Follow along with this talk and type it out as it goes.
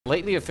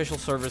Lately, official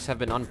servers have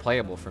been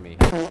unplayable for me.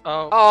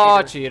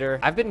 Oh, cheater.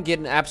 I've been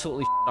getting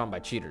absolutely on by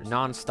cheaters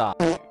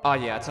non-stop. Oh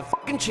yeah, it's a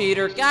fucking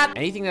cheater. God.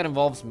 Anything that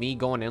involves me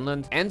going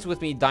inland ends with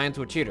me dying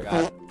to a cheater.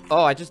 God.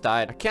 Oh, I just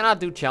died. I cannot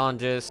do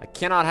challenges. I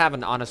cannot have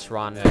an honest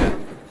run. I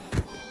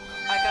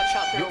got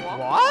shot through a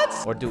wall.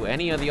 What? Or do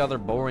any of the other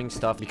boring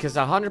stuff, because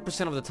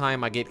 100% of the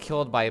time I get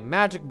killed by a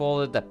magic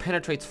bullet that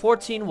penetrates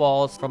 14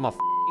 walls from a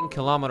f***ing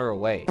kilometer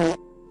away.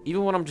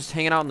 Even when I'm just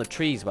hanging out in the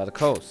trees by the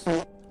coast.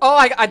 Oh,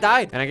 I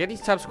died. And I get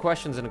these types of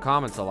questions in the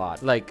comments a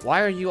lot. Like,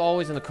 why are you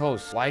always in the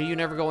coast? Why do you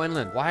never go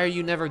inland? Why are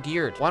you never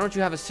geared? Why don't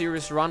you have a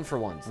serious run for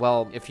once?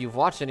 Well, if you've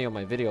watched any of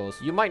my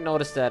videos, you might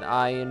notice that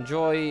I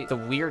enjoy the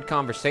weird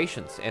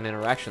conversations and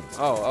interactions.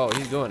 Oh,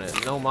 he's doing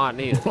it. No mod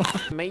needed.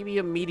 Maybe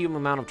a medium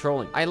amount of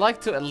trolling. I like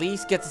to at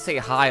least get to say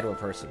hi to a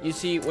person. You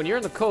see, when you're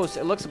in the coast,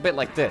 it looks a bit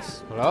like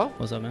this. Hello?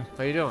 What's up, man?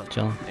 How you doing?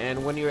 Chilling.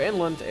 And when you're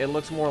inland, it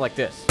looks more like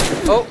this.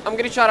 Oh, I'm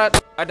getting shot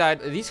at. I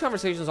died. These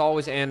conversations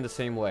always end the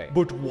same way.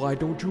 But why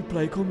don't you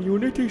play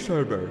community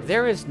server?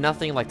 There is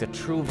nothing like the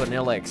true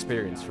vanilla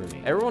experience for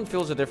me. Everyone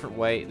feels a different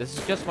way. This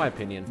is just my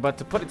opinion. But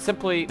to put it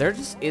simply, there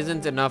just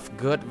isn't enough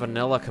good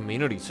vanilla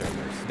community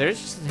servers. There's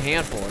just a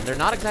handful, and they're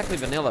not exactly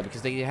vanilla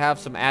because they have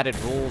some added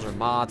rules or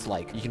mods,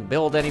 like you can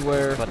build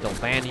anywhere, but they'll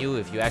ban you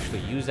if you actually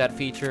use that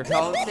feature.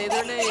 Don't say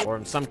their name. Or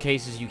in some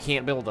cases, you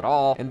can't build at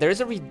all. And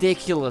there's a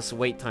ridiculous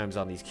wait times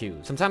on these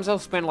queues. Sometimes I'll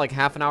spend like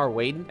half an hour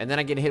waiting, and then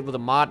I get hit with a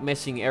mod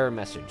missing error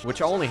message,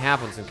 which only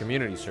happens in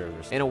community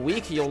servers. In a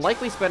week, you'll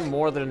likely spend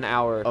more than an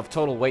hour of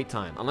total wait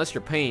time, unless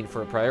you're paying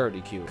for a priority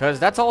queue. Because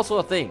that's also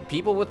a thing.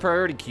 People with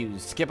priority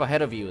queues skip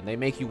ahead of you, and they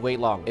make you wait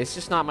long. It's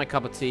just not my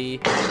cup of tea,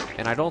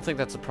 and I don't think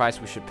that's the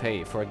price we should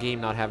pay for a game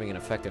not having an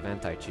effective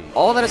anti-cheat.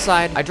 All that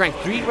aside, I drank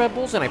 3 Red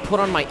Bulls, and I put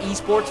on my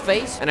esports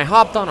face, and I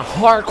hopped on a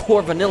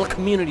hardcore vanilla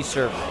community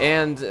server.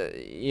 And,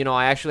 you know,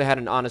 I actually had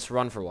an honest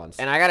run for once.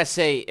 And I gotta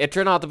say, it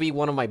turned out to be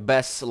one of my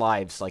best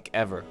lives, like,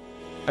 ever.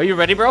 Are you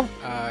ready, bro?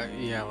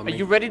 Yeah. Are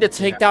you ready to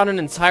take down an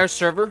entire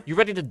server? You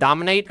ready to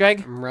dominate,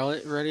 Greg? I'm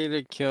ready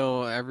to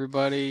kill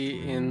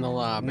everybody in the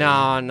lobby.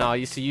 No.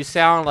 You see, you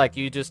sound like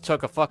you just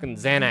took a fucking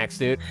Xanax,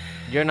 dude.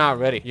 You're not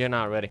ready. You're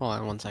not ready. Hold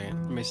on 1 second.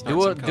 Let me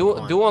start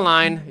Do a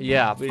line.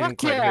 Yeah, we didn't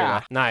quite hear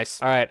that.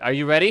 Nice. All right, are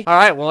you ready? All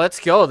right, well, let's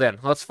go then.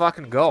 Let's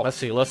fucking go. Let's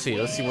see what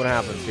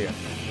happens here.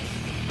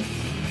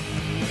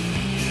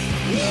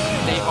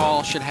 They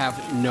all should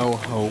have no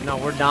hope. No,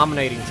 we're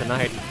dominating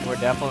tonight. We're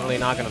definitely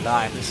not gonna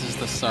die. This is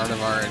the start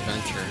of our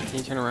adventure. Can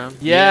you turn around?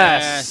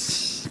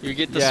 Yes. You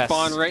get to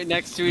spawn right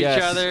next to each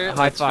other.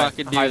 Let's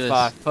fucking do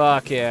this.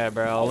 Fuck yeah,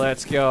 bro.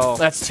 Let's go.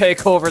 Let's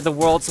take over the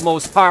world's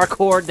most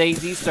hardcore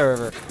DayZ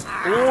server.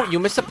 Ooh, you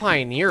missed a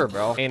pioneer,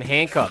 bro. And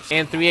handcuffs.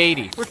 And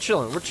 380. We're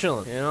chilling.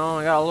 You know,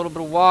 I got a little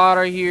bit of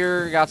water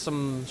here. Got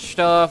some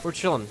stuff. We're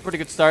chilling. Pretty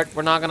good start.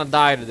 We're not gonna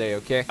die today,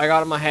 okay? I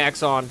got my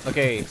hacks on.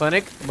 Okay,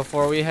 clinic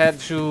before we head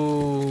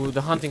to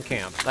the hunting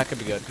camp. That could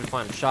be good. Could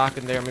find a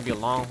shotgun there. Maybe a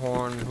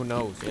longhorn. Who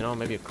knows? You know,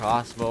 maybe a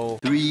crossbow.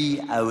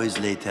 3 hours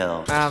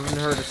later. I haven't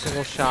heard a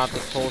single shot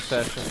this whole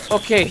session.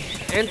 Okay,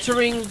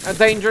 entering a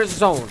dangerous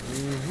zone.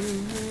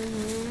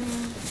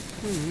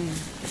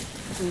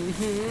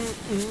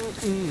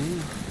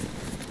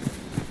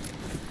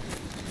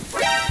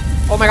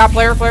 Oh my god,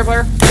 player.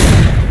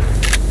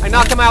 I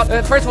knocked him out.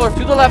 First floor,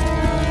 to the left.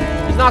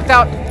 He's knocked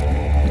out.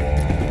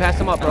 You passed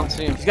him up, bro.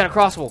 He's got a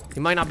crossbow. He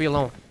might not be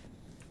alone.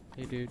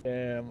 Hey, dude.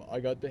 Damn, I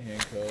got the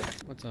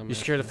handcuff. What's up, man? You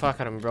scared the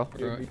fuck out of me, bro.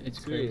 Bro, it's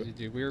crazy,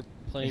 dude. We were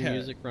playing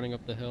music, running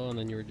up the hill, and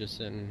then you were just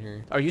sitting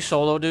here. Are you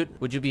solo, dude?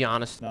 Would you be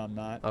honest? No, I'm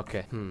not.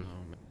 Okay. Oh,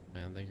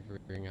 man, thank you for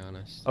being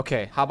honest.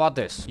 Okay, how about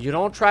this? You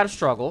don't try to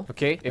struggle,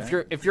 okay?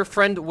 If your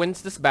friend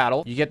wins this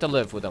battle, you get to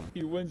live with him.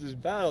 He wins this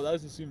battle. That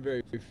doesn't seem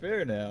very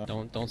fair now.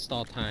 Don't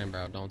stall time,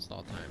 bro. Don't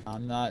stall time.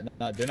 I'm not.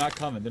 They're not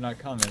coming. As long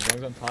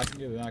as I'm talking to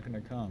you, they're not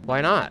gonna come.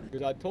 Why not?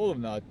 Because I told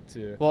them not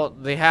to. Well,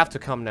 they have to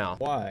come now.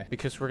 Why?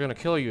 Because we're gonna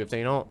kill you if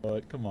they don't.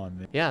 But come on,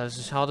 man. Yeah, this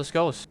is how this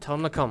goes. Tell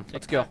them to come.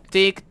 Let's go.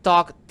 Tick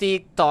tock,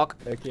 tick tock.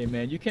 Okay,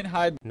 man. You can't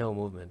hide. No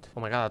movement.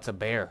 Oh my god, that's a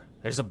bear.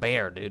 There's a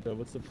bear, dude. So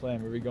what's the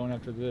plan? Where are we going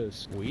after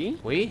this? We?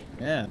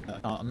 Yeah.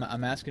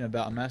 I'm asking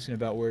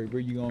about where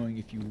you going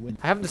if you win.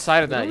 I haven't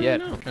decided that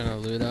yet. I'm trying to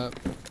loot up,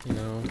 you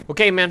know.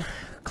 Okay, man.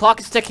 Clock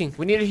is ticking.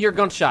 We need to hear a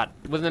gunshot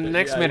within the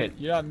next minute.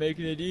 You're not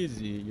making it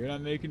easy.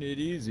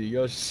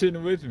 You're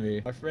sitting with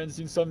me. My friend's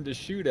seen something to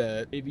shoot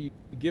at. Maybe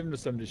give him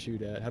something to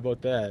shoot at. How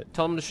about that?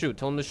 Tell him to shoot.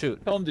 Tell him to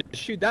shoot. Tell him to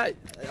shoot. That.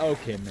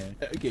 Okay, man.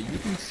 Okay, you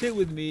can sit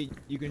with me.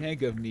 You can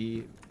handcuff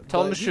me.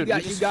 Tell him to shoot.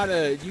 You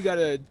gotta.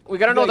 We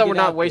gotta know that we're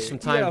not wasting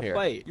time here.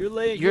 Fight.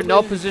 You're in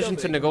no position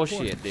to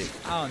negotiate, dude.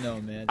 I don't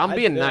know, man. I'm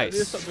being nice.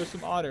 There's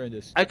some honor in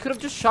this. I could have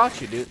just shot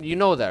you, dude. You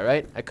know that,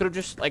 right? I could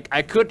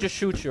just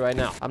shoot you right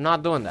now. I'm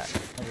not doing that.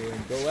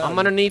 I'm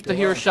gonna need to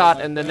hear a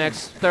shot in the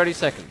next 30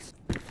 seconds.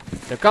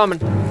 They're coming.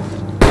 Good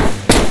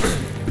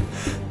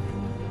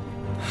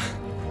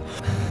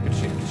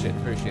shit.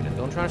 Appreciate it.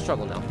 Don't try to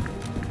struggle now.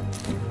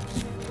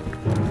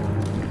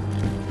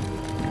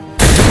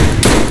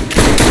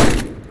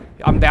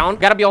 I'm down.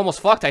 Gotta be almost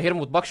fucked. I hit him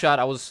with buckshot.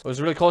 I was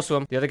really close to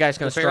him. The other guy's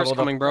gonna The bear's struggle.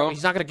 coming, bro.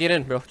 He's not gonna get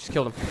in, bro. Just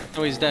killed him.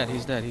 Oh, he's dead.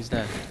 He's dead. He's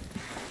dead.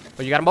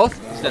 Oh, you got them both?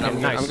 He's dead. Okay,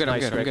 I'm nice. good. I'm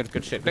Nice, good. I'm Rick. good.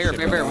 Good shit. Bear. We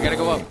gotta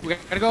go up. We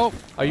gotta go.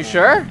 Are you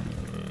sure?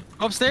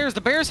 Upstairs.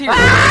 The bear's here.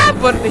 Ah,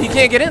 but he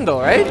can't get in though,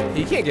 right?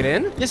 He can't get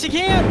in. Yes, he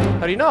can.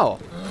 How do you know?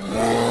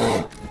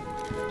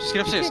 Just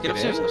get upstairs. He Get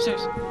can't get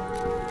upstairs. Upstairs.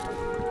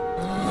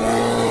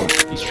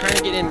 He's trying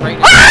to get in right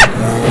now.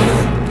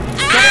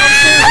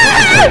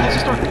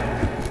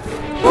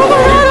 Oh my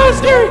god, that was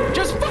scary!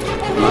 Just fucking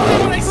believe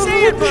it when I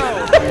say it, bro!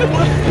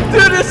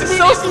 Dude, this is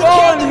so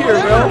small in here,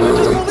 bro!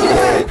 Just believe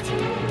it!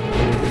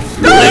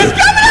 Dude, he's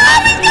coming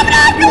up! He's coming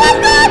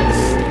up!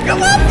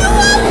 Come on! Come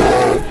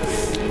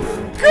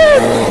on!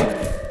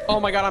 Good! Oh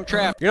my god, I'm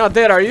trapped. You're not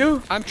dead, are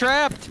you? I'm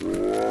trapped!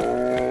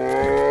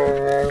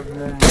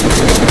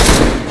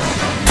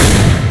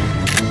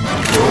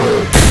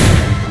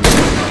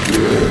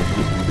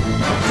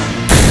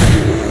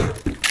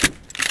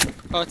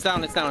 Oh, it's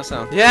down.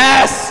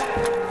 Yes!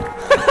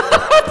 The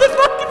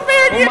fucking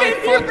bear, Oh get my in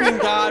here, fucking bro.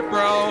 god,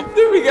 bro!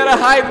 Dude, we gotta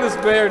hide this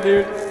bear,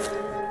 dude.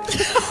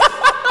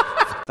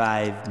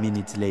 5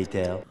 minutes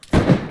later.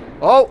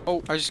 Oh!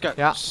 Oh, I just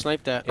got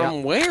sniped at. Yeah.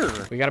 From where?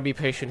 We gotta be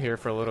patient here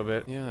for a little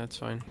bit. Yeah, that's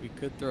fine. We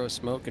could throw a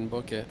smoke and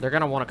book it. They're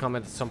gonna want to come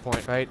in at some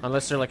point, right?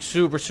 Unless they're like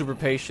super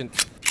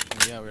patient.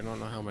 Yeah, we don't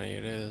know how many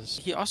it is.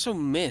 He also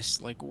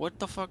missed. Like, what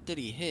the fuck did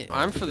he hit?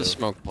 I'm for the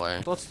smoke play.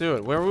 Let's do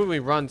it. Where would we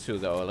run to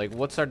though? Like,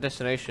 what's our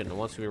destination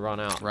once we run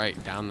out?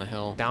 Right, down the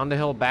hill. Down the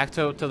hill, back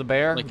to the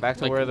bear? Like, Back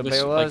to where the this-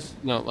 bear was?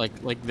 No,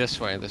 like this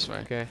way,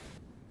 Okay.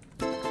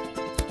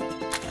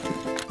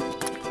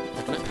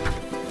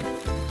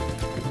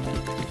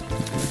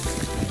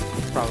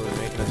 Probably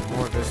making us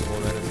more visible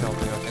than it's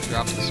helping us. I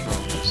dropped the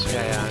smoke.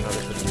 Yeah, I know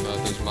this is.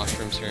 There's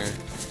mushrooms here.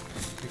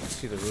 You can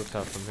see the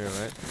rooftop from here,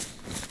 right?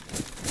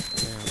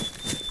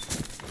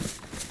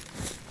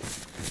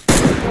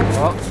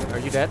 Yeah. Oh, are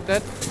you dead?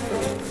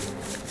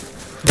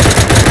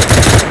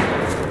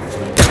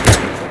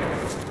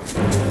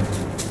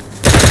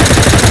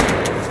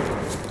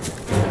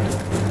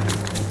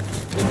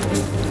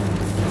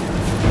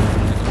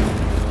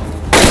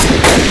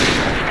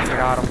 I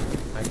got him.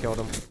 I killed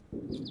him.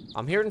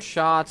 I'm hearing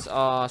shots,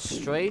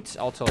 straight,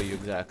 I'll tell you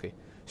exactly.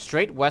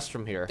 Straight west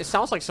from here. It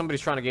sounds like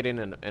somebody's trying to get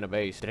in a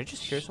base. Did I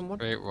just hear someone?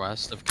 Straight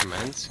west of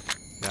Commence.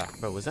 Yeah,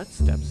 bro, was that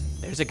steps?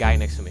 There's a guy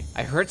next to me.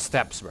 I heard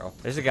steps, bro.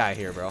 There's a guy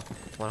here, bro.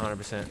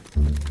 100%.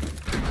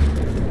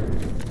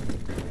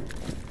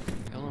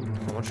 Kill him.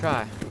 I'm gonna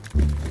try.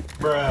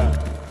 Bruh.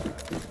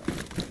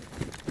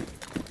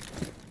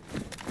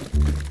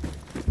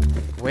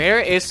 Where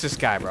is this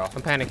guy, bro?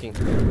 I'm panicking.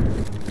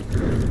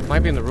 Might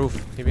be in the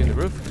roof. Maybe in the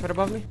roof right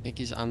above me? I think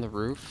he's on the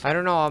roof. I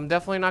don't know. I'm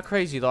definitely not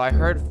crazy, though. I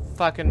heard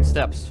fucking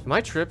steps. Am I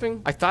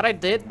tripping? I thought I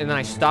did, and then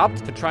I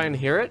stopped to try and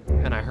hear it,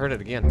 and I heard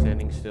it again.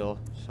 Standing still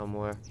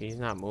somewhere. He's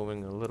not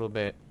moving a little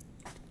bit.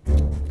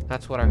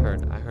 That's what I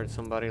heard. I heard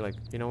somebody, like,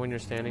 you know when you're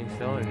standing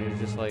still and you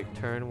just, like,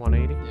 turn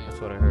 180? Yeah. That's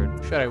what I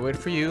heard. Should I wait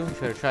for you?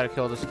 Should I try to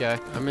kill this guy?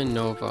 I'm in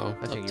Novo.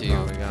 I think Up you to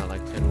probably got,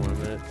 like, 10 more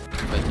minutes.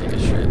 If I take a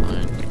straight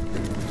line.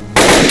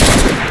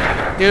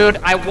 Dude,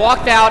 I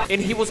walked out, and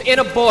he was in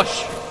a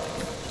bush.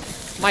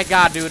 My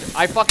god, dude.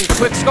 I fucking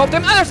quick-scoped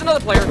him. Ah, there's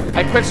another player.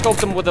 I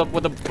quick-scoped him with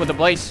a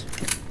blaze.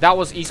 That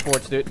was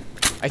esports, dude.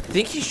 I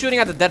think he's shooting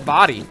at the dead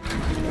body.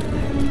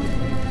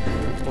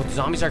 Oh, the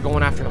zombies are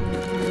going after him.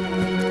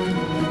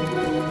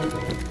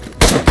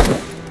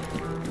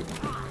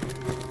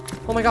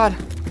 Oh my god.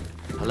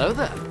 Hello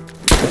there.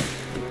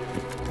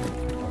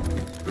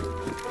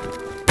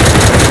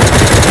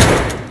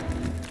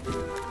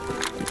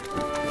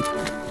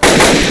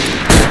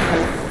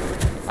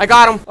 I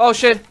got him. Oh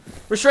shit.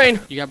 Restrain.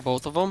 You got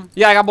both of them?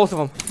 Yeah, I got both of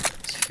them.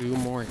 2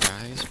 more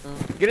guys, bro.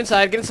 Get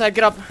inside,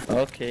 get up.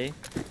 Okay.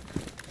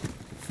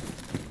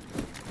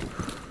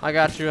 I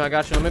got you.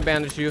 Let me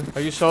bandage you.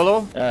 Are you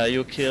solo?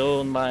 You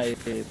killed my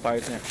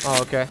partner.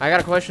 Oh, okay. I got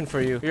a question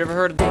for you. You ever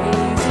heard of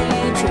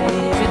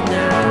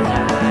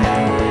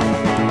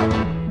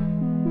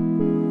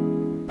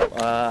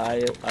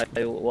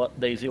What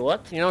DayZ?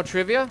 What? you know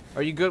trivia?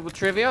 Are you good with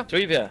trivia?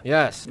 Trivia?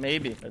 Yes.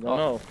 Maybe. I don't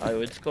know. I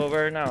will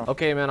discover now.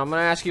 Okay, man, I'm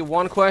gonna ask you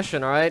one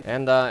question, alright?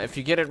 And if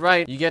you get it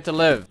right, you get to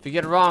live. If you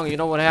get it wrong, you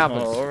know what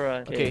happens. Oh,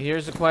 alright. Okay,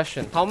 here's the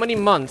question. How many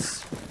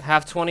months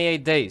have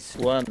 28 days?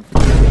 One.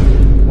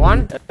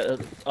 One?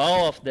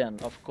 All of them,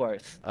 of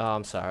course. Oh,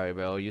 I'm sorry,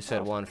 bro. You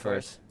said one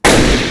first.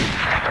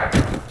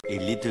 A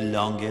little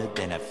longer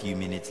than a few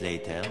minutes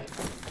later.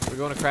 We're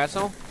going to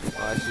Kratzo?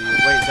 Oh, I see you.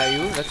 Wait, is that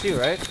you? That's you,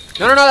 right?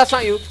 No, that's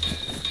not you.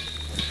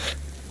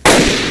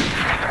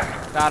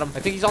 Got him. I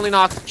think he's only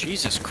knocked.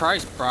 Jesus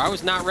Christ, bro. I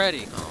was not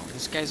ready. Oh,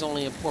 this guy's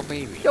only a poor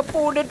baby. You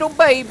poor little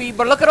baby,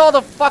 but look at all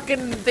the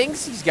fucking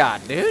things he's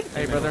got, dude.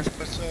 Hey, brother.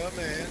 What's up,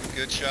 man?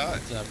 Good shot.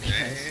 What's up, Damn.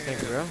 guys?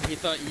 Thank you, bro. He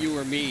thought you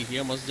were me. He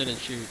almost didn't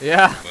shoot.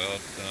 Yeah. Well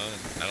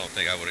done. I don't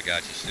think I would have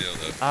got you still,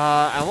 though.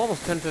 I'm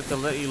almost tempted to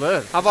let you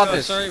live. How about So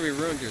this? sorry we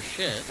ruined your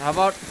shit. How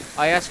about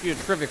I ask you a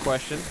trivia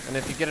question, and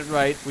if you get it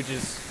right, we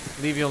just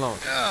leave you alone.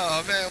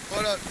 Oh, man.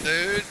 What up,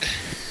 dude?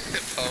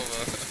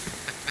 Polvo.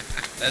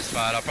 That's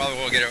fine. I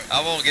probably won't get it. I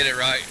won't get it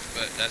right,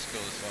 but that's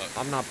cool as fuck.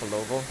 I'm not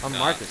Polvo. I'm Nah,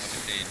 Marcus.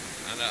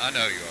 I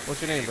know you are.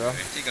 What's your name, bro?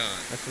 T-Gun.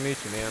 Nice to meet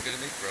you, man. Good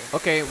to meet you, bro.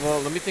 Okay, well,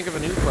 let me think of a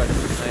new question.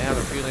 I have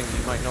a feeling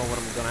you might know what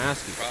I'm gonna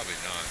ask you. Probably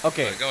not.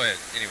 Okay. But go ahead.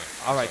 Anyway.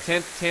 All right,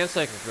 10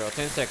 seconds, bro.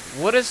 10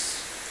 seconds. What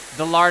is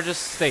the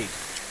largest state?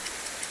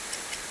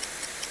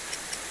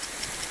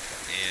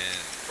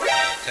 In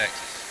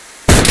Texas.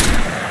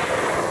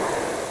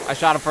 I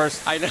shot him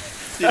first. I know.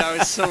 Dude, I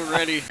was so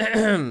ready. I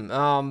don't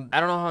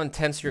know how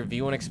intense your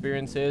viewing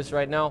experience is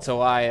right now,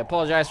 so I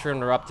apologize for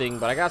interrupting,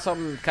 but I got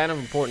something kind of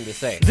important to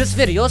say. This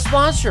video is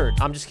sponsored.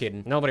 I'm just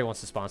kidding. Nobody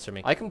wants to sponsor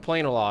me. I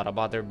complain a lot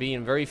about there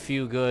being very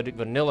few good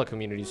vanilla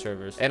community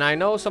servers, and I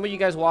know some of you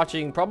guys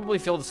watching probably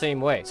feel the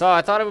same way. So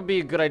I thought it would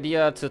be a good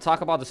idea to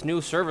talk about this new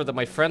server that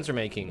my friends are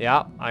making.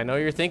 Yeah, I know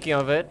you're thinking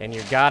of it, and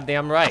you're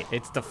goddamn right.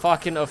 It's the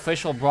fucking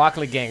official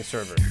Broccoli Gang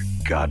server.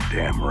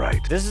 Goddamn right.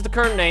 This is the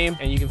current name,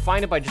 and you can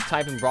find it by just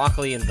typing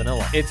broccoli and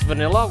vanilla. It's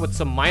vanilla with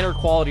some minor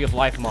quality of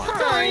life mods.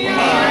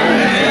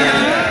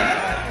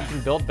 You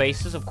can build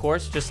bases, of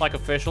course, just like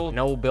official.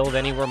 No build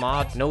anywhere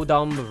mods, no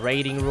dumb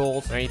rating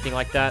rules or anything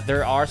like that.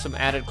 There are some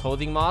added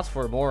clothing mods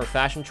for more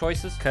fashion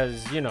choices,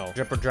 because, you know,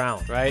 drip or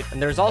drown, right?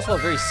 And there's also a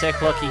very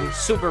sick looking,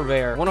 super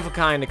rare,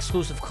 one-of-a-kind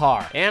exclusive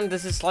car. And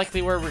this is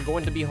likely where we're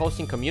going to be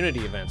hosting community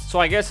events. So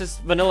I guess it's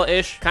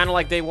vanilla-ish, kind of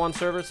like day one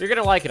servers. You're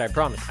gonna like it, I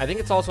promise. I think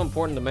it's also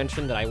important to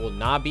mention that I will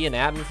not be an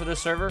admin for this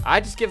server.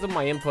 I just give them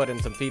my input and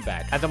some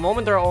feedback. At the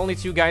moment, there are only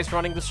 2 guys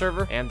running the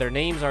server, and their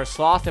names are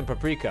Sloth and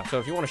Paprika. So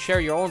if you want to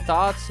share your own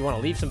thoughts, you want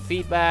to leave some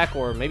feedback,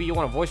 or maybe you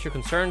want to voice your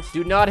concerns,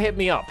 do not hit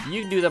me up. You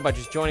can do that by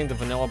just joining the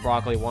Vanilla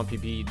Broccoli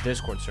 1PP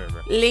Discord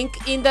server. Link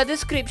in the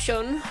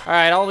description.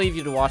 Alright, I'll leave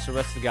you to watch the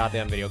rest of the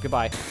goddamn video.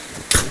 Goodbye.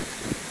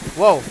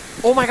 Whoa.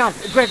 Oh my god.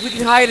 Greg, we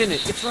can hide in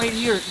it. It's right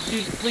here.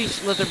 Dude,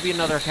 please let there be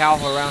another cow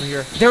around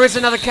here. There is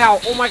another cow.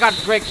 Oh my god,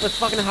 Greg, let's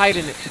fucking hide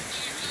in it.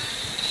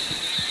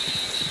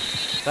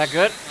 Is that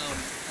good? I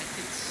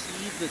can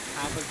see the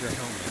top of your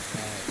helmet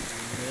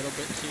a little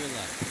bit to your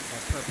left.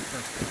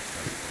 Perfect.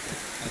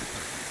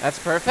 That's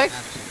perfect?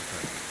 Absolutely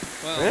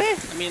perfect. Well, Really?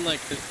 I mean,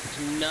 like, there's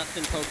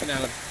nothing poking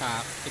out of the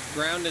top. The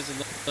ground is a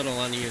little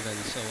uneven,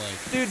 so,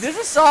 like... Dude, this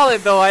is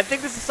solid, though. I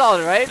think this is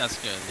solid, right? That's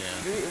good,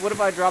 yeah. What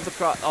if I drop the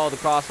Oh, the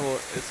crossbow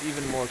is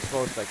even more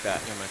exposed like that.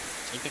 You want me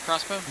to take the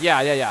crossbow?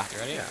 Yeah. You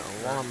ready? Yeah,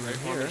 while I'm ready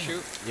for me here. to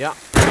shoot? Yeah.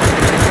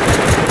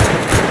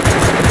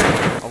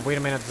 Oh, wait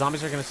a minute. The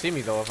zombies are gonna see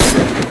me, though, if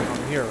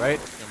I'm here, right?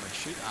 You want me to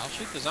shoot? I'll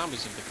shoot the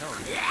zombies if they come.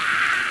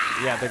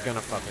 Yeah, they're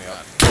gonna fuck me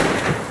up.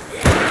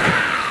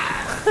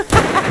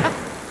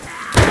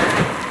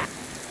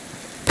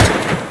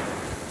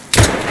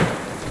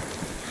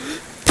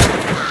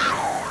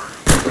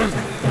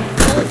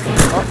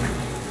 Oh.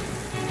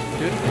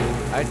 Dude,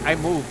 I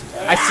moved.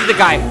 I see the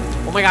guy.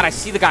 Oh my god, I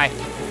see the guy.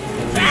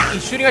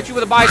 He's shooting at you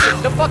with a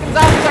bicep. The fucking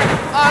zombies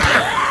are...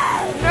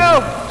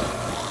 no!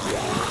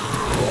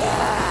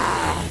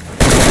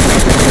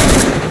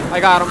 I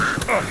got him.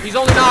 He's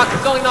only knocked.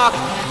 He's only knocked.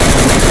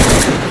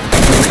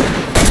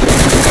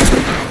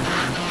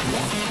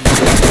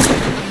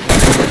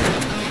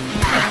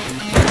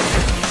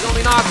 He's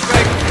only knocked,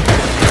 Greg.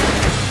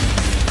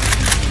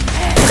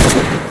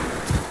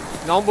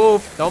 Don't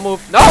move. Don't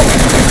move. No!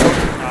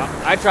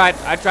 I tried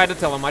to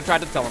tell him.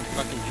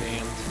 Fucking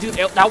jammed. Dude,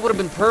 that would have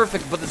been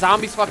perfect, but the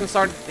zombies fucking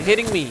started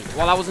hitting me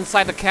while I was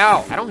inside the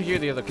cow. I don't hear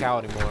the other cow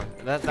anymore.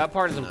 That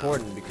part is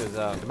important because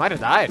it might have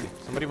died.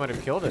 Somebody might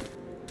have killed it.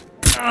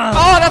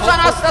 Oh, that's on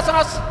us! That's on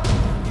us!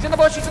 He's in the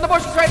bush! He's in the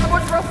bush! He's right in the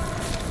bush, bro!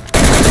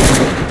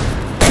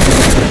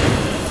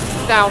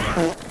 He's down.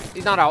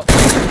 He's not out.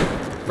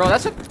 Bro,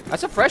 that's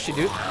a freshie,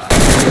 dude.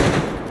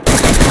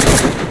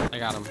 I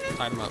got him.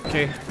 Tied him up.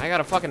 Okay, I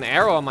got a fucking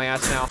arrow on my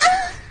ass now.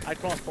 I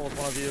crossbowed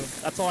one of you.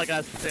 That's all I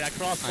gotta say. I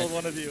crossbowed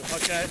one of you.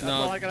 Okay. That's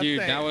all I No, gotta dude,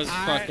 say. that was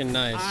fucking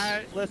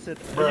nice. Listen,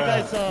 you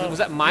guys. Was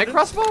that my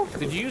crossbow?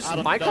 Did you use I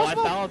don't my know.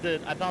 crossbow?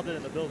 I found it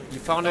in the building. You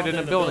found it in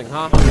the building,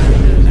 huh?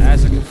 Yep,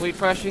 As a complete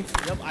freshie?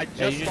 I just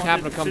Yeah, you just found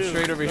happened it to come too,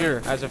 straight over Sven.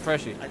 here as a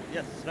freshie.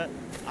 Yes, Sven.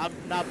 I'm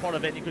not part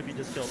of it. You could be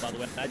just killed, by the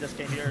way. I just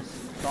came here,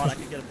 thought I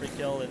could get a free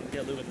kill and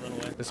get loot and run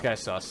away. This guy's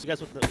sus. You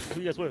guys with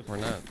who you guys with? We're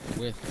not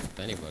with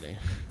anybody.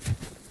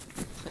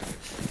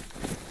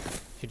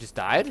 He just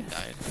died?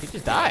 He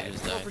just died. he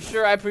just Well, died. for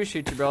sure, I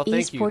appreciate you, bro.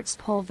 Thank you. Esports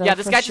Polvo. Yeah,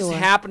 this for guy sure. just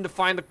happened to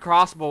find the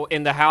crossbow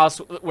in the house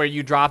where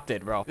you dropped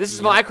it, bro. This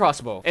is my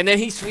crossbow. And then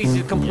he's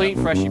a complete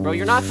freshie, bro.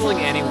 You're not fooling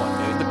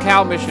anyone, dude. The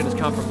cow mission is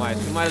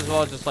compromised. You might as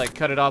well just, like,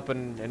 cut it up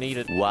and eat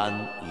it.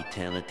 One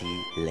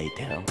eternity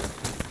later.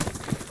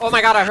 Oh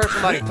my god, I heard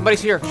somebody.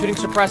 Somebody's here. Shooting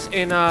suppress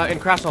in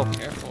Craftsville.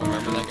 Careful,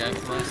 remember that guy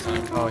from last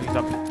time? Oh, he's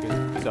up.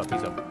 He's up.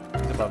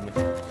 He's above me.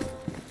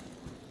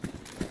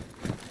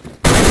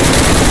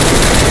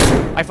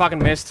 I fucking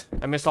missed.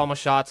 I missed all my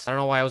shots. I don't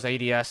know why I was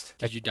ADS'd.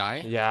 Did you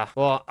die? Yeah.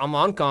 Well, I'm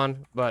on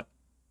con, but...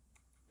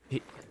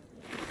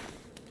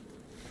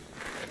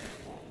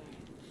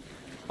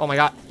 Oh my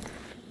god.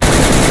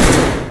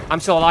 I'm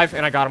still alive,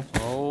 and I got him.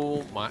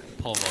 Oh my...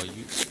 Polvo,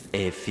 you...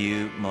 A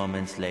few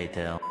moments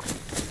later.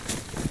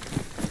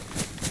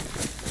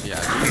 Yeah,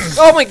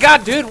 Oh my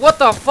god, dude, what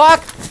the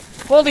fuck?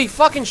 Holy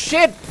fucking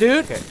shit,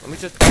 dude. Okay, let me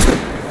just...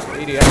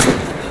 Idiot.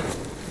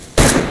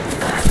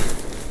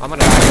 I'm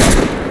gonna die.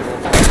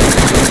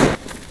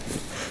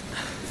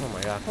 Oh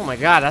my god. Oh my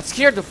god, that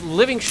scared the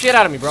living shit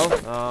out of me, bro.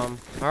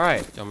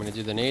 Alright. I'm gonna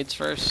do the nades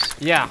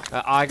first. Yeah,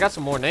 I got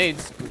some more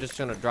nades. I'm just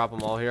gonna drop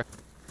them all here.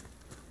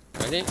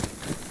 Ready?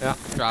 Yeah.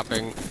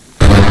 Dropping. It's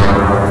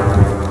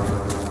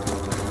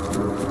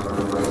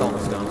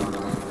almost done.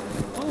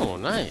 Oh,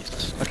 nice.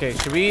 Okay,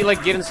 should we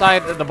like get inside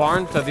the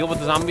barn to deal with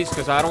the zombies?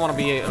 Because I don't want to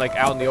be like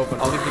out in the open.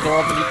 I'll leave the door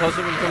open. You close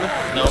it when you come in?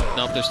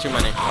 Nope, there's too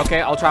many. Okay,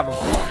 I'll trap them.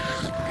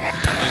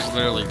 There's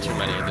literally too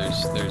many.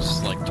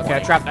 There's like 20. Okay, I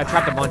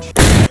trapped a bunch.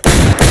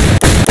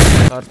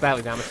 Oh, it's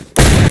badly damaged.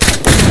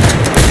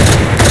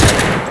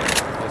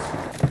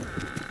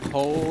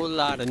 Whole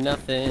lot of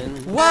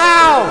nothing.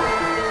 Wow!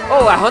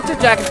 Oh, a hunter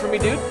jacket for me,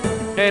 dude.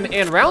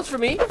 And rounds for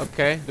me.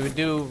 Okay, do we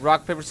do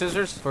rock, paper,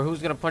 scissors for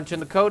who's gonna punch in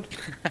the code?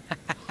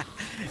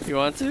 You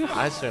want to?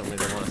 I certainly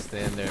don't want to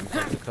stand there and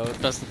punch the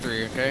code. Best of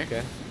 3, okay?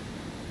 Okay.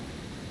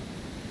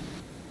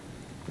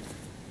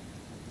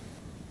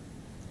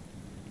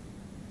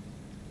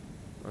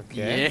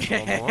 Okay.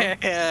 One more.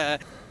 Yeah.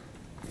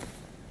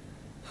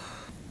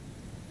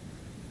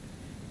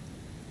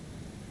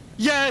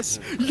 Yes!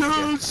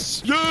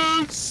 Yes!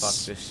 Yes!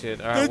 Fuck this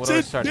shit. Alright, what do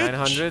I start?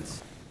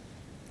 900s?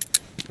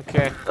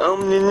 Okay.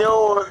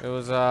 It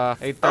was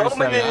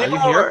 837. Are you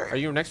here? Are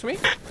you next to me?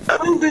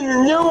 I'm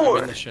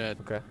in the shed.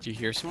 Okay. Do you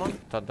hear someone?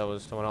 Thought that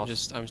was someone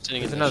else. I'm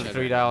sitting There's in the another shed.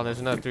 3 dial. There's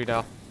another 3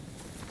 dial.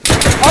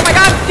 Oh my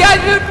god! Yeah,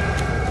 dude!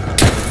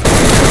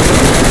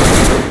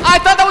 I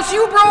thought that was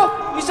you,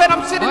 bro! You said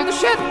I'm sitting in the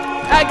shed.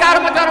 I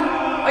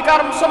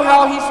got him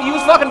somehow. He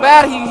was fucking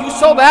bad. He was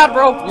so bad,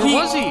 bro. Where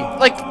was he?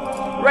 Like,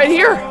 right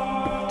here.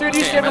 Dude,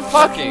 you Okay, scared the I'm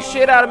fucking fucking-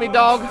 shit out of me,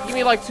 dog. Give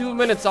me like 2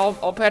 minutes. I'll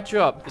patch you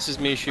up. This is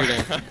me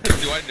shooting.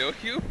 Do I know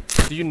you?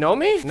 Do you know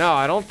me? No,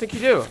 I don't think you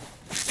do.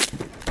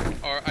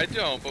 Or I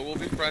don't, but we'll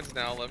be friends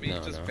now. Let me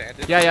No, just no.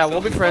 bandage Yeah, we'll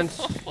be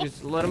myself. friends.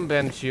 Just let him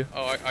bandage you.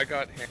 Oh, I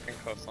got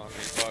handcuffs on me.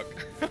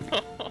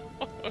 Fuck.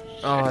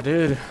 Oh,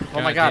 dude.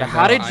 Oh my god. Goddamn,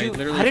 How bro, did I you?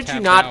 literally How did you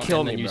tapped not out, kill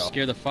and me, then you bro?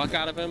 scare the fuck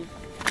out of him?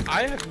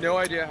 I have no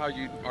idea how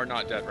you are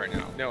not dead right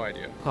now. No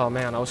idea. Oh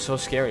man, that was so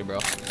scary, bro.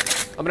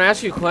 I'm gonna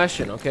ask you a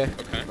question, okay?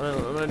 Okay. I'm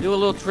gonna do a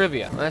little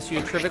trivia. I'll ask you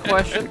a trivia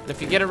question.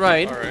 If you get it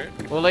right,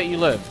 Alright. we'll let you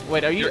live.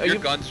 Wait, are you? Your Are you?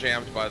 gun's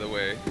jammed, by the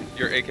way.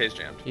 Your AK's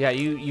jammed. Yeah,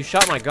 you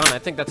shot my gun. I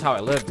think that's how I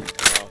lived.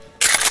 Oh,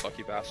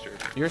 lucky bastard.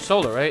 You're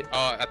solo, right?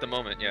 At the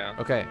moment, yeah.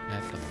 Okay.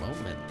 At the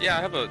moment. Yeah,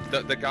 I have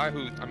the guy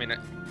who, I mean,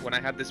 when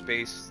I had this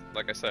base,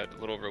 like I said,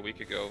 a little over a week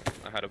ago,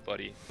 I had a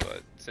buddy,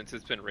 but since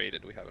it's been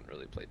raided, we haven't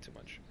really played too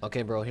much.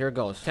 Okay, bro. Here it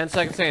goes. 10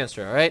 seconds to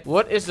answer. All right.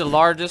 What is the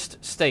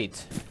largest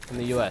state in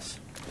the U.S.?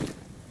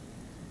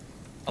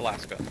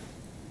 Alaska.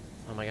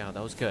 Oh my god,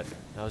 that was good.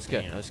 That was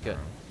good. Damn, That was good.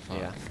 bro.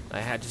 Yeah,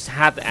 I just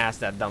had to ask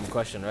that dumb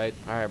question, right?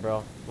 All right,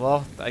 bro.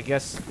 Well, I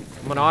guess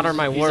I'm gonna honor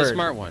my He's word. a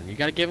smart one. You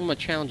gotta give him a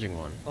challenging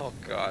one. Oh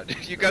god,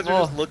 you guys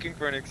are Oh. just looking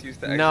for an excuse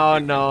to No,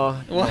 execute me.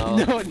 no, What?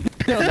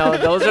 no, No, no.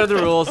 Those are the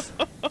rules.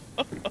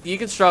 You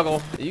can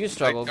struggle. You can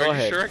struggle. Are Go you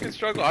ahead. sure I can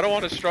struggle? I don't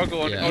want to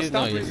struggle. Yeah. I'll You-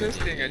 stop no, you-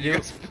 resisting and you- you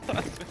guys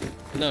blast me.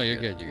 No, you're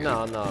good. You're good.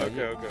 No, no.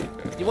 Okay, okay.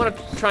 You want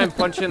to try and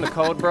punch in the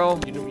code, bro?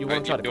 You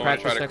want to try to you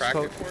crack wanna this next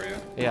code? it for you?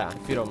 Yeah,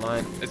 if you don't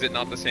mind. Is it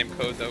not the same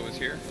code that was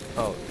here?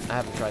 Oh, I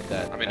haven't tried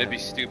that. I mean, it'd be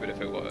stupid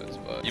if it was,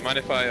 but you mind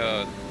if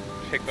I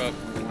pick up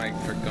my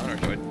gun or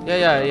do I?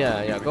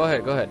 Yeah. Go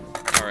ahead. Go ahead.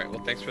 All right.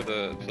 Well, thanks for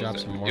the. Drop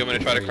some more You want me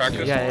to try to crack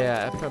before this? you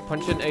Yeah.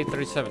 Punch in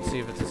 837. See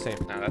if it's the same.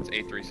 Nah, that's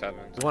 837.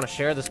 You want to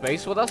share the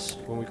space with us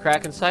when we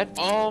crack inside?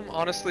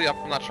 Honestly,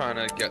 I'm not trying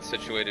to get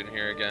situated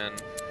here again.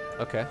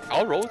 Okay.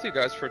 I'll roll with you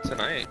guys for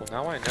tonight. Well,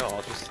 now I know.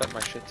 I'll just set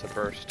my shit to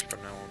burst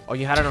from now on. Oh,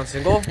 you had it on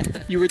single?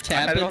 You were I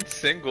had it tapping. on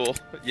single.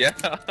 Yeah.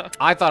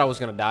 I thought I was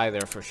gonna die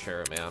there for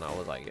sure, man. I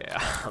was like, yeah.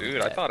 I'm Dude,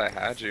 I dead. thought I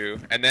had you.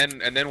 And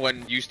then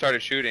when you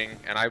started shooting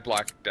and I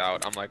blacked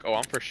out, I'm like, oh,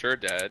 I'm for sure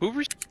dead. Who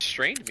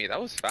restrained me?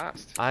 That was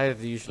fast. I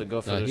usually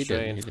go for No, the he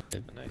strain. did. He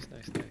did. Nice.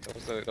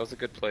 That was a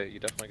good play. You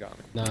definitely got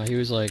me. No, he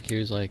was like,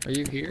 are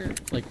you here?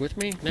 Like with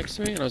me, next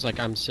to me? And I was like,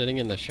 I'm sitting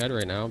in the shed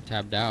right now. I'm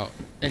tabbed out.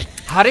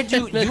 How did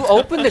you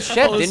opened the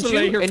shed, All of a didn't sudden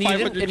I you? hear And you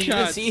 500 didn't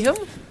shots. see him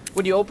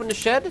when you opened the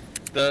shed?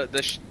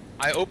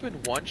 I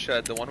opened one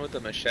shed, the one with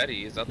the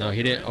machete. Is that the No, one he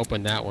you didn't meant?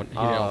 open that one. He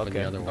Oh, didn't open okay.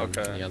 the other one.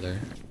 Okay. The other.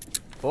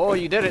 Oh,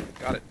 you did it.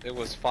 Got it. It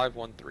was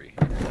 513.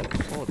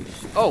 Holy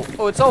shit.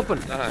 Oh, it's open.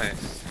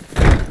 Nice.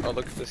 Oh,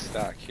 look at the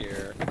stack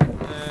here.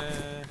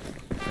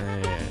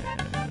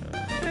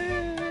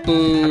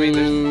 Boo. I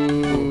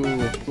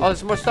mean, Oh,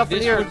 there's more stuff in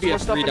This here. would be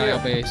There's a more stuff in 3-dial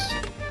here. base.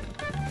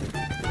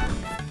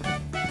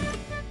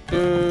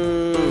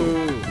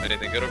 Boo.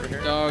 Anything good over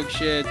here? Dog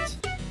shit.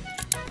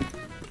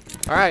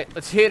 All right,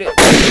 let's hit it.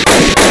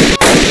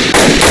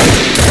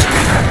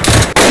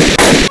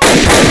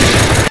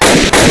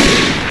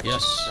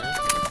 Yes.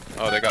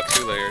 Oh, they got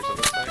 2 layers of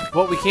this thing.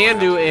 What we can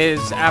do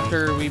is,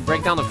 after we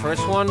break down the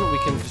first one, we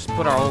can just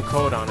put our own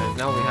code on it.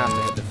 Now we have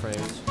to hit the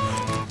frames.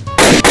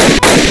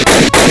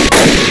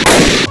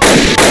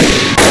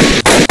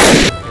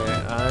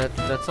 Okay,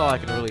 that's all I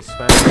can really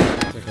spend.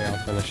 It's okay, I'll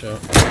finish it.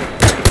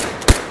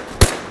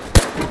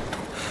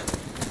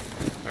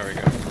 There we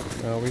go.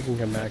 Well, we can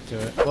come back to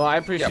it. Well, I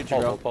Yeah, appreciate you,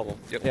 bro. Polvo.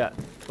 Yep. Yeah.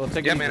 Well, take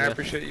it Yeah, easy, man, I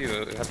appreciate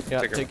you.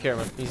 Yeah, take care,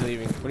 man. He's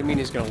leaving. What do you mean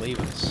he's gonna leave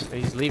us?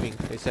 He's leaving.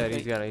 They said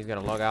he's gotta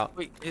log out.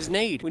 Wait, his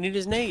nade. We need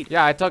his nade.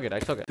 Yeah, I took it.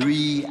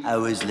 3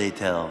 hours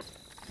later.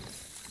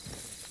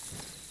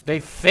 They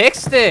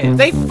fixed it.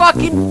 They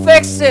fucking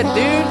fixed it, dude.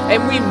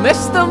 And we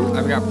missed them.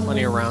 I've got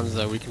plenty of rounds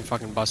though. We can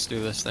fucking bust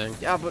through this thing.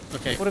 Yeah, but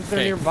Okay, what if they're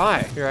okay.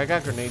 nearby? Here, I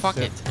got grenades. Fuck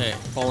too. it. Hey,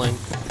 bowling.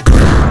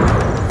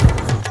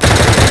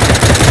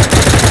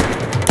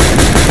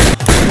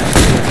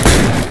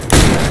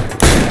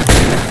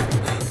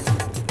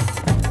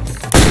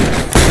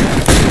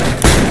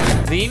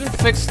 They even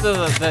fixed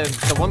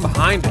the one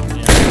behind it.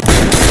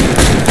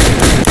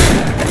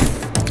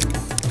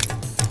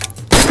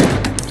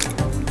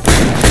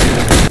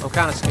 I'm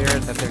kind of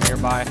scared that they're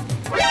nearby.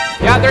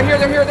 Yeah, they're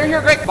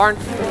here, Greg. Barn.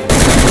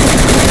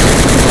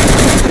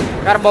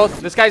 Got them both.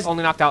 This guy's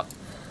only knocked out.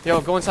 Yo,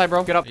 go inside,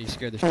 bro. Get up. You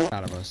scared the shit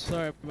out of us.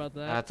 Sorry about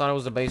that. I thought it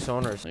was the base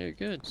owners. Oh, you're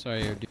good.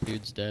 Sorry, your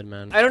dude's dead,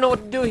 man. I don't know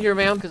what to do here,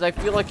 man, because I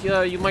feel like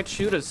you might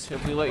shoot us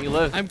if we let you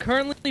live. I'm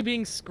currently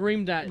being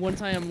screamed at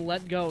once I am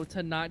let go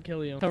to not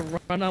kill you, to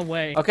run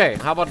away. Okay,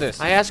 how about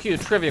this? I ask you a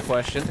trivia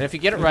question, and if you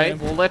get it right,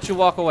 we'll let you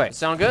walk away.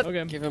 Sound good?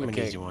 Okay. Give him an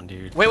Okay. easy one,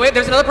 dude. Wait,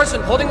 there's another person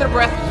holding their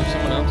breath. Is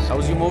there someone else? That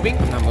was you moving?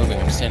 I'm not moving.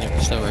 I'm standing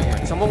still right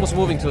here. Someone was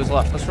moving to his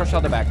left. Let's rush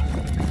out the back.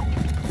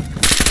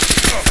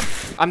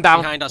 I'm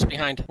down. Behind us,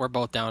 behind. We're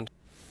both down.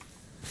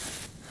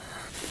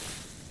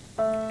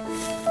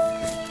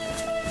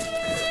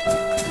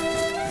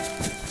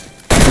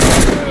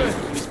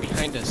 He's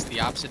behind us, the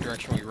opposite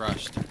direction we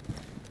rushed.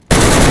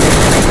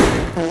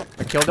 I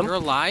killed him. You're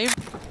alive?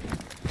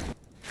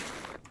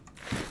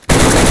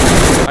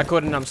 I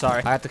couldn't, I'm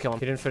sorry. I had to kill him.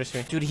 He didn't finish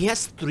me. Dude, he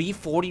has 3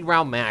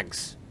 40-round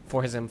mags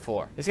for his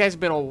M4. This guy's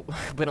been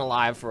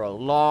alive for a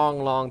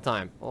long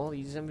time. All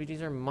these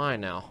MVDs are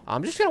mine now.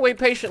 I'm just gonna wait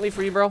patiently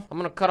for you, bro. I'm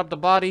gonna cut up the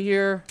body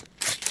here.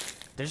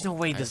 There's no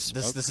way this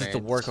is the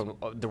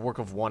work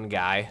of one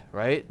guy,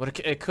 right? But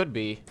it could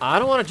be. I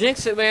don't want to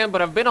jinx it, man, but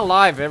I've been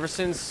alive ever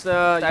since.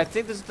 I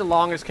think this is the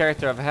longest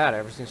character I've had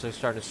ever since I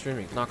started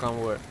streaming. Knock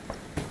on wood.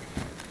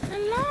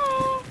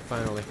 Hello.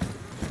 Finally.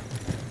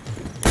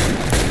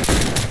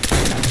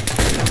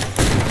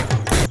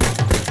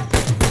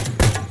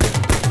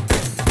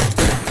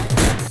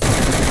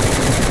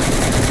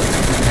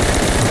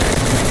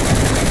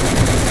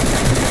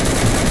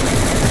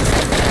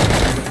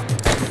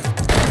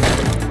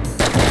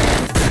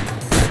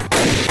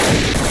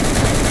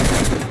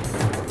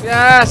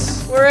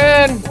 Yes! We're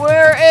in!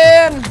 We're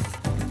in!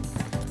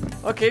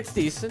 Okay, it's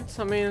decent.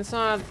 I mean, it's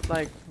not,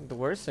 like, the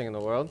worst thing in the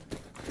world.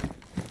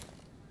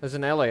 There's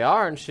an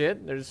LAR and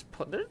shit. There's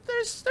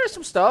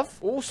some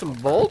stuff. Ooh, some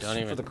bolts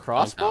for the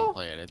crossbow. Don't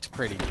downplay it. It's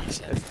pretty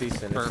decent. It's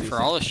decent. It's decent. For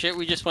all the shit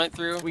we just went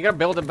through. We gotta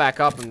build it back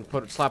up and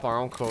slap our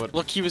own code.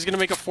 Look, he was gonna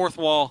make a 4th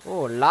wall.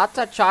 Oh, lots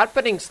of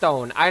sharpening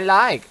stone. I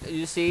like.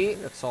 You see?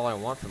 That's all I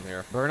want from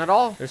here. Burn it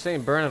all? They're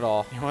saying burn it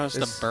all. You want us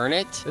to burn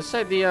it? This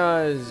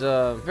idea is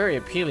very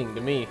appealing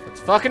to me. Let's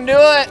fucking do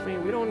it! I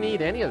mean, we don't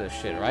need any of this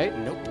shit, right?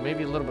 Nope.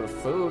 Maybe a little bit of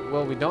food.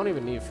 Well, we don't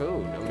even need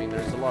food. I mean,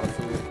 there's a lot of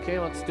food. Okay,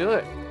 let's do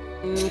it.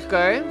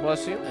 Okay,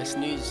 bless you. I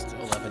sneezed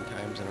 11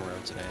 times in a row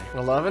today.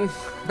 11?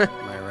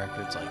 My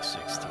record's like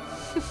 16.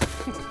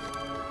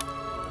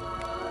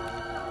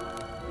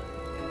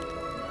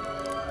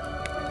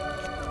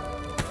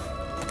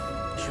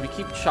 Should we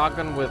keep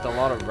shotgun with a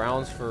lot of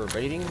rounds for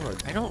baiting? Or...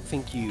 I don't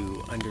think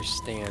you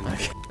understand. There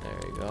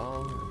you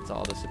go. It's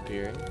all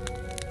disappearing.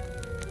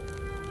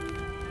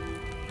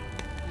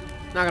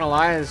 Not gonna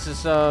lie, it's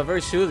just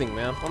very soothing,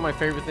 man. One of my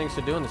favorite things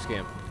to do in this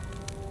game.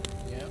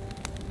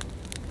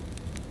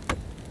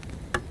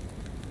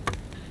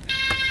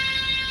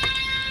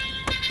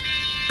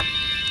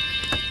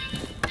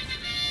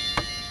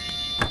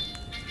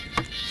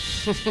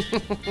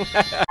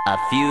 A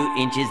few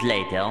inches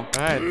later.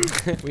 Alright,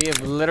 we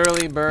have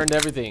literally burned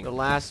everything. The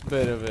last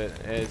bit of it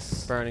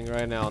is burning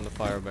right now on the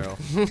fire barrel.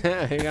 You're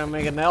gonna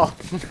make an L.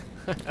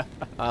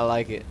 I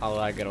like it. I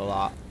like it a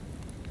lot.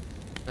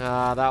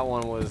 That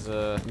one was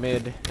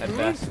mid at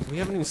best. We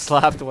haven't even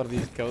slapped one of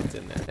these coats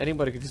in there.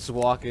 Anybody could just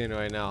walk in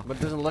right now. But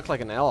it doesn't look like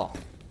an L.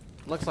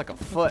 It looks like a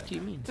foot. What do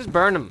you mean? Just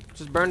burn them.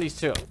 Just burn these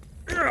two.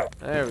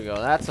 There we go.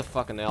 That's a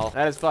fucking L.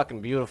 That is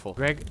fucking beautiful.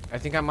 Greg, I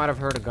think I might have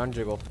heard a gun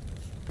jiggle.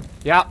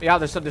 Yeah,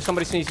 there's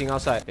somebody sneezing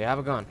outside. They have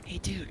a gun. Hey,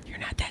 dude, you're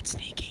not that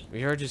sneaky.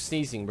 We heard you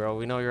sneezing, bro.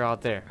 We know you're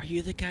out there. Are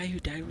you the guy who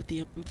died with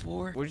the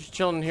M4? We're just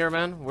chilling here,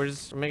 man. We're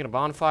making a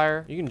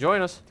bonfire. You can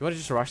join us. Do you want to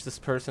just rush this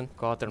person?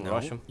 Go out there and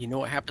rush him? You know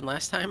what happened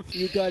last time?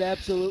 You got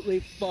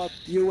absolutely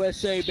fucked.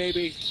 USA,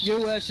 baby.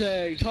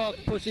 USA. Talk,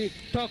 pussy.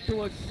 Talk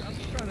to us. I'm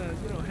just trying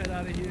to, head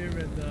out of here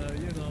and,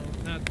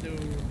 not do...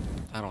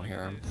 I don't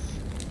hear him.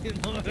 You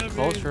know what I mean?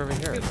 Closer over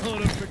here. You know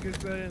what I'm freaking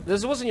saying?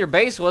 This wasn't your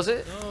base, was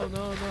it?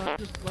 No.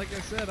 Just like I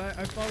said,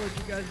 I followed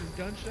you guys'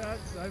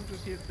 gunshots. I'm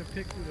just here to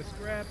pick through the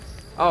scraps.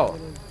 Oh.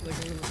 Like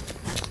a little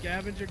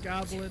scavenger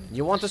goblin.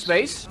 You want this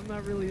base? I'm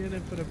not really in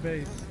it for the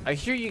base. I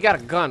hear you got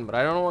a gun, but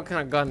I don't know what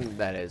kind of gun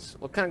that is.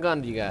 What kind of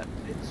gun do you got?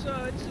 It's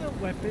a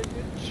weapon.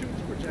 It shoots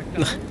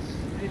projectiles.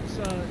 It's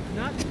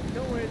not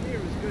nowhere near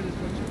as good as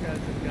what you guys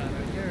have got. I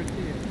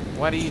guarantee it.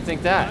 Why do you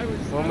think that?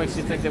 What I makes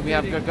you was think that we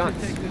have good hesitating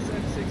guns? to take this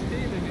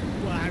M16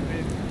 and well, I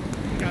mean,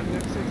 you got an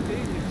M16. You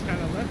just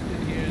kind of left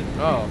it here.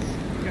 Oh.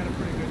 You got a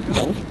pretty good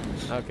gun.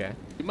 Okay.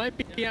 You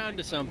might be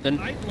onto something.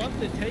 I'd love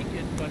to take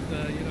it, but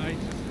you know, I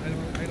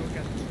don't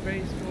got the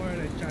space for it.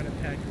 I try to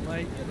pack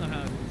light. You know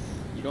how it is.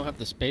 You don't have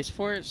the space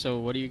for it, so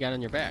what do you got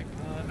on your back?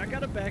 I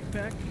got a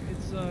backpack.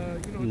 It's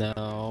you know.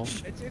 No.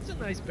 It's a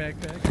nice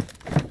backpack.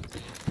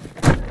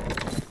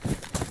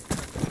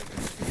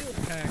 Steel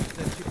pack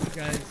that you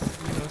guys,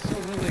 you know, so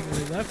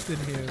willingly left in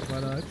here,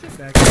 but it's a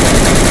backpack.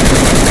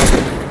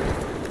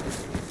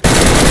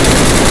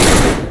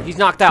 He's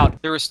knocked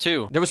out. There was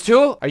 2. There was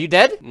 2? Are you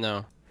dead?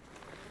 No.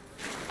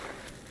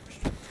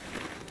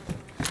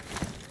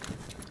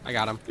 I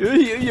got him.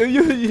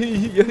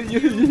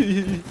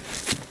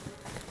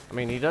 I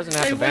mean, he doesn't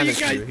have Hey, to what are you bandage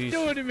guys you. He's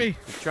doing to me?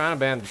 trying to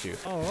bandage you.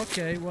 Oh,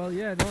 okay. Well,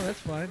 yeah, no, that's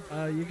fine.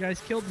 You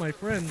guys killed my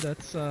friend.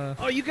 That's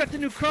Oh, you got the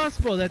new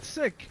crossbow. That's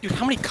sick. Dude,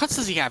 how many cuts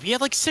does he have? He had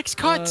like 6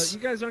 cuts. You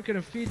guys aren't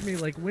gonna feed me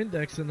like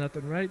Windex or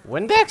nothing, right?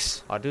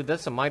 Windex? Oh, dude,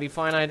 that's a mighty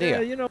fine idea.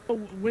 Yeah, you know,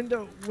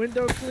 window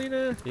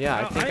cleaner. Yeah,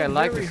 I think I am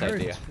like very this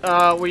hurt.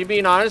 idea. Were you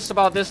being honest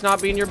about this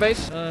not being your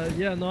base?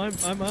 Yeah, no,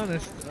 I'm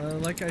honest.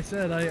 Like I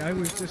said, I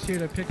was just here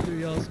to pick through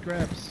y'all's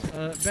scraps.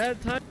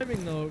 Bad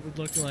timing though, it would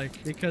look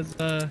like, because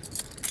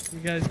you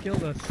guys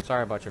killed us.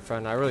 Sorry about your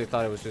friend. I really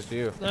thought it was just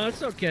you. No,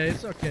 it's okay.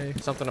 It's okay.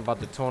 Something about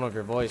the tone of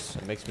your voice.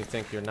 It makes me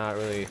think you're not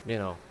really, you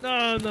know.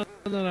 No,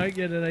 I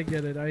get it. I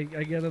get it. I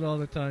get it all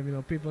the time. You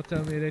know, people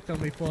tell me,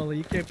 Paulie,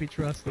 you can't be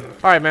trusted.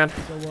 All right, man.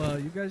 So,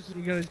 you guys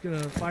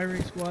gonna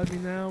firing squad me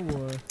now,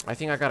 or? I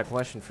think I got a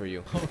question for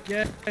you.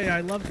 Okay. Hey,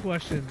 I love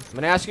questions. I'm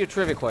gonna ask you a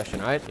trivia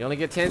question, all right? You only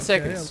get 10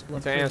 seconds I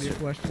love to answer.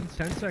 questions.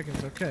 10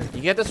 seconds. Okay.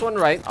 You get this one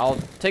right, I'll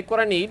take what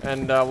I need,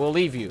 and we'll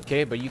leave you,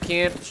 okay? But you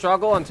can't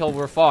struggle until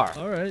we're far.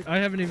 All right. I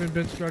haven't even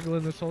been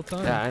struggling this whole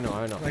time. Yeah, I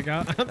know. Like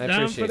I'm I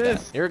down appreciate for that.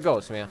 this. Here it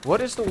goes, man.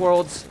 What is the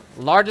world's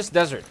largest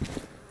desert?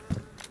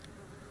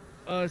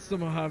 It's the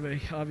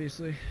Mojave,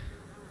 obviously.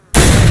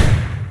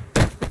 I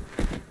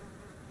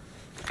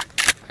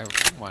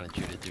wanted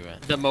you to do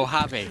it. The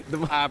Mojave,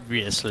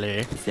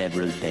 obviously.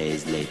 Several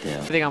days later.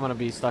 I think I'm gonna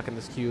be stuck in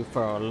this queue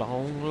for a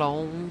long,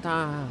 long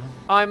time.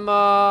 I'm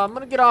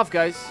gonna get off,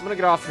 guys. I'm gonna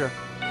get off here.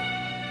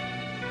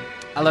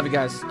 I love you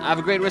guys. Have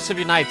a great rest of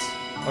your night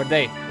or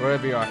day,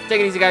 wherever you are. Take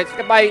it easy, guys.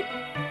 Goodbye.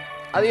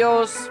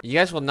 Adios. You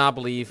guys will not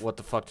believe what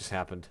the fuck just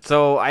happened.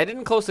 So I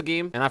didn't close the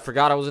game and I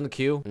forgot I was in the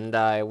queue and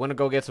I went to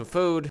go get some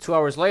food. 2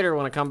 hours later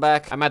when I come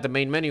back, I'm at the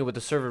main menu with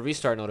the server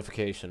restart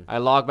notification. I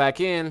log back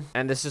in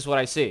and this is what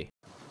I see.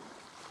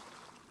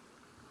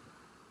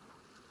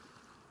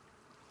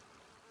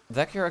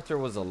 That character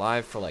was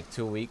alive for like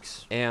 2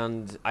 weeks,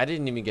 and I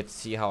didn't even get to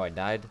see how I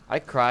died. I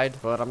cried,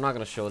 but I'm not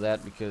gonna show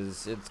that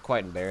because it's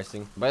quite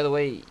embarrassing. By the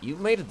way,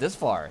 you've made it this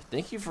far.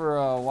 Thank you for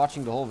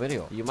watching the whole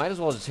video. You might as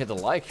well just hit the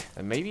like,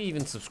 and maybe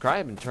even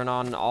subscribe and turn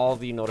on all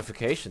the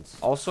notifications.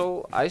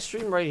 Also, I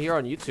stream right here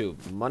on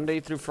YouTube, Monday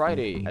through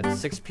Friday at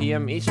 6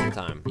 p.m. Eastern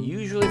time,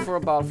 usually for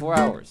about 4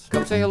 hours.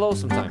 Come say hello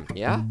sometime,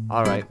 yeah?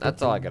 Alright,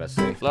 that's all I gotta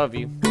say. Love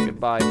you.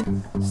 Goodbye.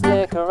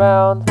 Stick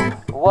around,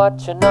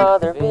 watch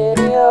another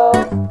video.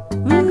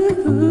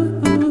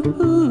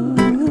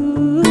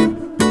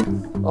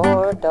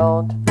 Or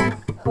don't.